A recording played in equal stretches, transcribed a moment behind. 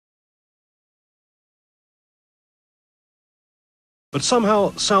But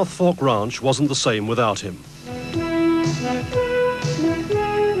somehow South Fork Ranch wasn't the same without him.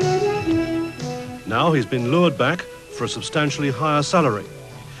 Now he's been lured back for a substantially higher salary.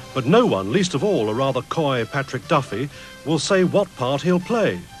 But no one, least of all a rather coy Patrick Duffy, will say what part he'll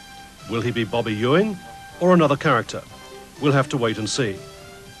play. Will he be Bobby Ewing or another character? We'll have to wait and see.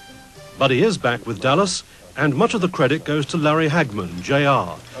 But he is back with Dallas, and much of the credit goes to Larry Hagman,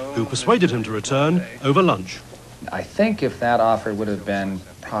 JR, who persuaded him to return over lunch. I think if that offer would have been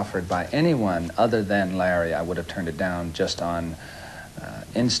proffered by anyone other than Larry, I would have turned it down just on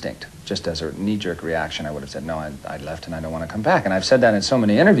instinct, just as a knee-jerk reaction. I would have said, no, I left and I don't want to come back. And I've said that in so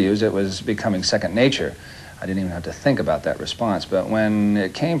many interviews, it was becoming second nature. I didn't even have to think about that response. But when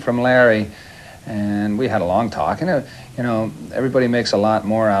it came from Larry, and we had a long talk, and you know, everybody makes a lot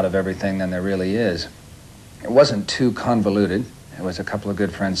more out of everything than there really is. It wasn't too convoluted. It was a couple of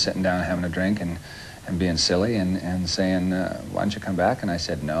good friends sitting down having a drink and being silly and saying, why don't you come back? And I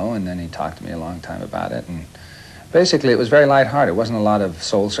said no, and then he talked to me a long time about it. And basically, it was very lighthearted. It wasn't a lot of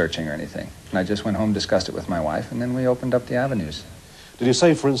soul-searching or anything. And I just went home, discussed it with my wife, and then we opened up the avenues. Did you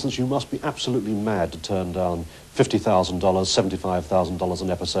say, for instance, you must be absolutely mad to turn down $50,000, $75,000 an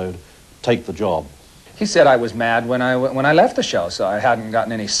episode, take the job? He said I was mad when I left the show, so I hadn't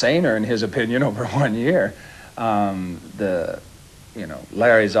gotten any saner, in his opinion, over 1 year. You know,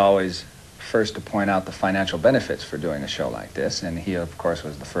 Larry's always first to point out the financial benefits for doing a show like this, and he, of course,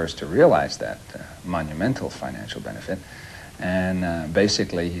 was the first to realize that monumental financial benefit. And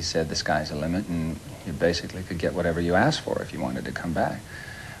basically, he said the sky's the limit, and you basically could get whatever you asked for if you wanted to come back.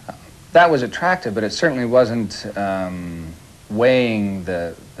 That was attractive, but it certainly wasn't weighing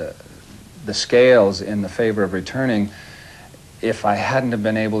the scales in the favor of returning if I hadn't have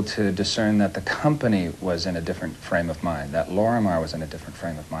been able to discern that the company was in a different frame of mind, that Lorimar was in a different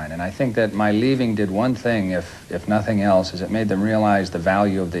frame of mind. And I think that my leaving did one thing, if nothing else, is it made them realize the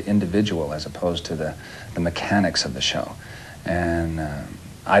value of the individual as opposed to the mechanics of the show. And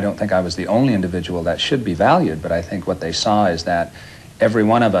I don't think I was the only individual that should be valued, but I think what they saw is that every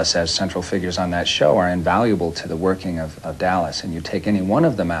one of us as central figures on that show are invaluable to the working of Dallas. And you take any one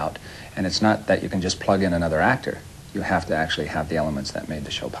of them out, and it's not that you can just plug in another actor. You have to actually have the elements that made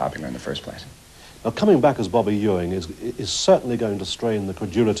the show popular in the first place. Now, coming back as Bobby Ewing is certainly going to strain the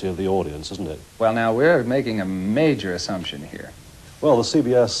credulity of the audience, isn't it? Well, now, we're making a major assumption here. Well, the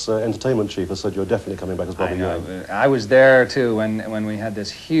CBS entertainment chief has said you're definitely coming back as Bobby Ewing. I was there, too, when we had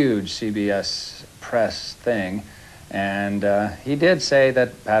this huge CBS press thing, and he did say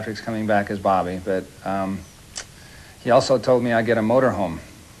that Patrick's coming back as Bobby, but he also told me I'd get a motorhome.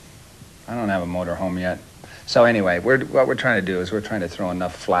 I don't have a motorhome yet. So anyway, what we're trying to do is we're trying to throw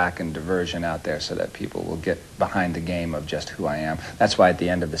enough flack and diversion out there so that people will get behind the game of just who I am. That's why at the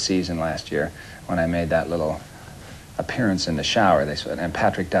end of the season last year, when I made that little appearance in the shower, they said, and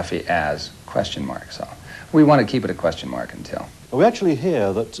Patrick Duffy as question mark. So we want to keep it a question mark until. We actually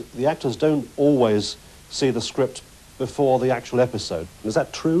hear that the actors don't always see the script before the actual episode. Is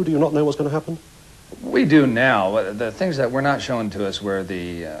that true? Do you not know what's going to happen? We do now. The things that were not shown to us were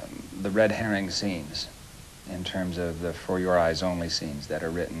the red herring scenes, in terms of the For Your Eyes Only scenes that are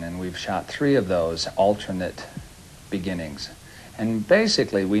written. And we've shot 3 of those alternate beginnings. And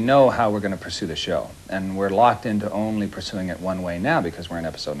basically, we know how we're going to pursue the show. And we're locked into only pursuing it one way now because we're in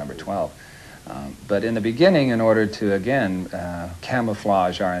episode number 12. But in the beginning, in order to, again,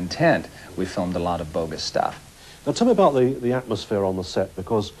 camouflage our intent, we filmed a lot of bogus stuff. Now, tell me about the atmosphere on the set,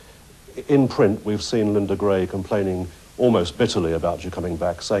 because in print, we've seen Linda Gray complaining almost bitterly about you coming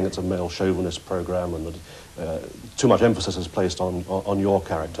back, saying it's a male chauvinist program and that too much emphasis is placed on your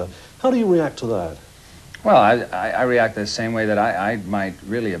character. How do you react to that? Well, I react the same way that I might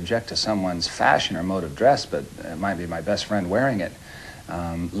really object to someone's fashion or mode of dress, but it might be my best friend wearing it.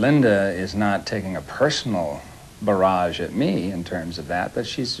 Linda is not taking a personal barrage at me in terms of that, but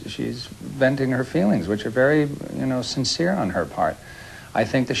she's venting her feelings, which are very, sincere on her part. I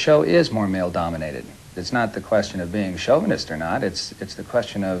think the show is more male-dominated. It's not the question of being chauvinist or not. It's the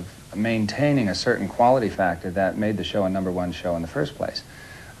question of maintaining a certain quality factor that made the show a #1 show in the first place.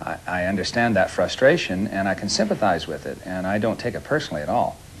 I understand that frustration, and I can sympathize with it, and I don't take it personally at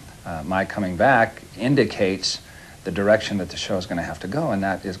all. My coming back indicates the direction that the show is going to have to go, and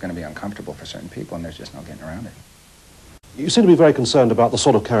that is going to be uncomfortable for certain people, and there's just no getting around it. You seem to be very concerned about the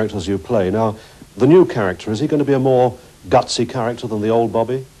sort of characters you play. Now, the new character, is he going to be a more gutsy character than the old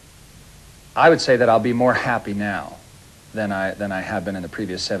Bobby? I would say that I'll be more happy now than I have been in the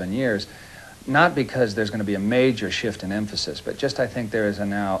previous 7 years. Not because there's going to be a major shift in emphasis, but just I think there is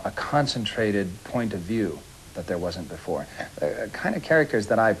now a concentrated point of view that there wasn't before. The kind of characters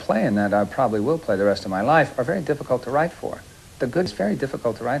that I play and that I probably will play the rest of my life are very difficult to write for. the good is very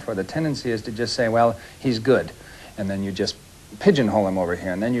difficult to write for. The tendency is to just say, well, he's good, and then you just pigeonhole him over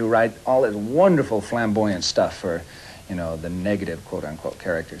here, and then you write all this wonderful flamboyant stuff for, you know, the negative quote-unquote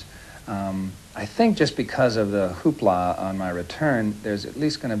characters. I think just because of the hoopla on my return, there's at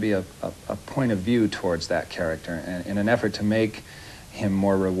least going to be a point of view towards that character, and in an effort to make him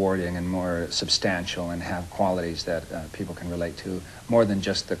more rewarding and more substantial and have qualities that people can relate to, more than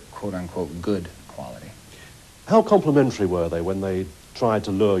just the quote-unquote good quality. How complimentary were they when they tried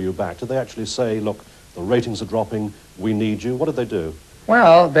to lure you back? Did they actually say, look, the ratings are dropping, we need you? What did they do?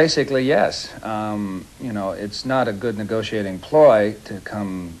 Well, basically, yes. You know, it's not a good negotiating ploy to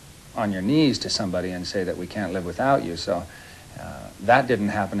come on your knees to somebody and say that we can't live without you. So that didn't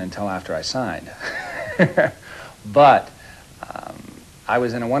happen until after I signed. But I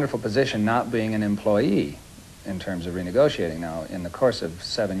was in a wonderful position not being an employee in terms of renegotiating. Now, in the course of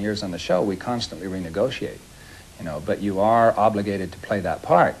 7 years on the show, we constantly renegotiate. You know, but you are obligated to play that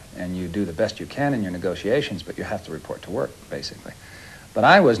part, and you do the best you can in your negotiations, but you have to report to work, basically. But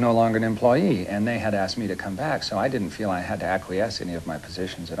I was no longer an employee, and they had asked me to come back, so I didn't feel I had to acquiesce any of my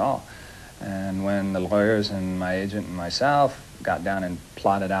positions at all. And when the lawyers and my agent and myself got down and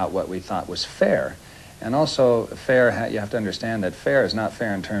plotted out what we thought was fair, and also fair, you have to understand that fair is not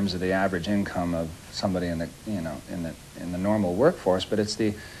fair in terms of the average income of somebody in the, you know, in the normal workforce, but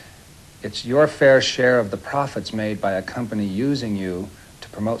it's your fair share of the profits made by a company using you to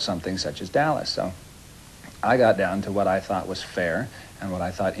promote something such as Dallas. So I got down to what I thought was fair and what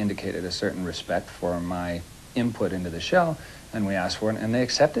I thought indicated a certain respect for my input into the show, and we asked for it, and they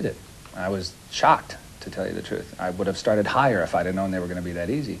accepted it. I was shocked, to tell you the truth. I would have started higher if I'd have known they were going to be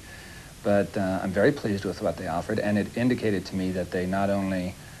that easy. But I'm very pleased with what they offered, and it indicated to me that they not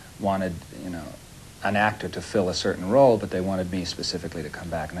only wanted, you know, an actor to fill a certain role, but they wanted me specifically to come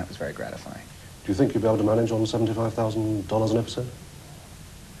back, and that was very gratifying. Do you think you'll be able to manage on $75,000 an episode?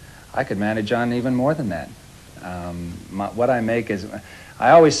 I could manage on even more than that. What I make is,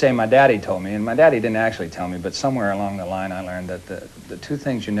 I always say my daddy told me, and my daddy didn't actually tell me, but somewhere along the line I learned that the two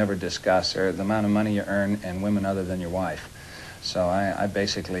things you never discuss are the amount of money you earn and women other than your wife. So I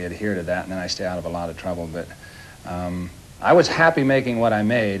basically adhere to that, and then I stay out of a lot of trouble. But I was happy making what I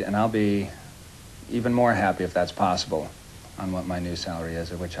made, and I'll be even more happy, if that's possible, on what my new salary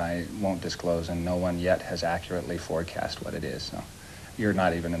is, which I won't disclose, and no one yet has accurately forecast what it is. So you're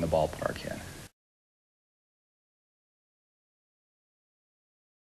not even in the ballpark yet.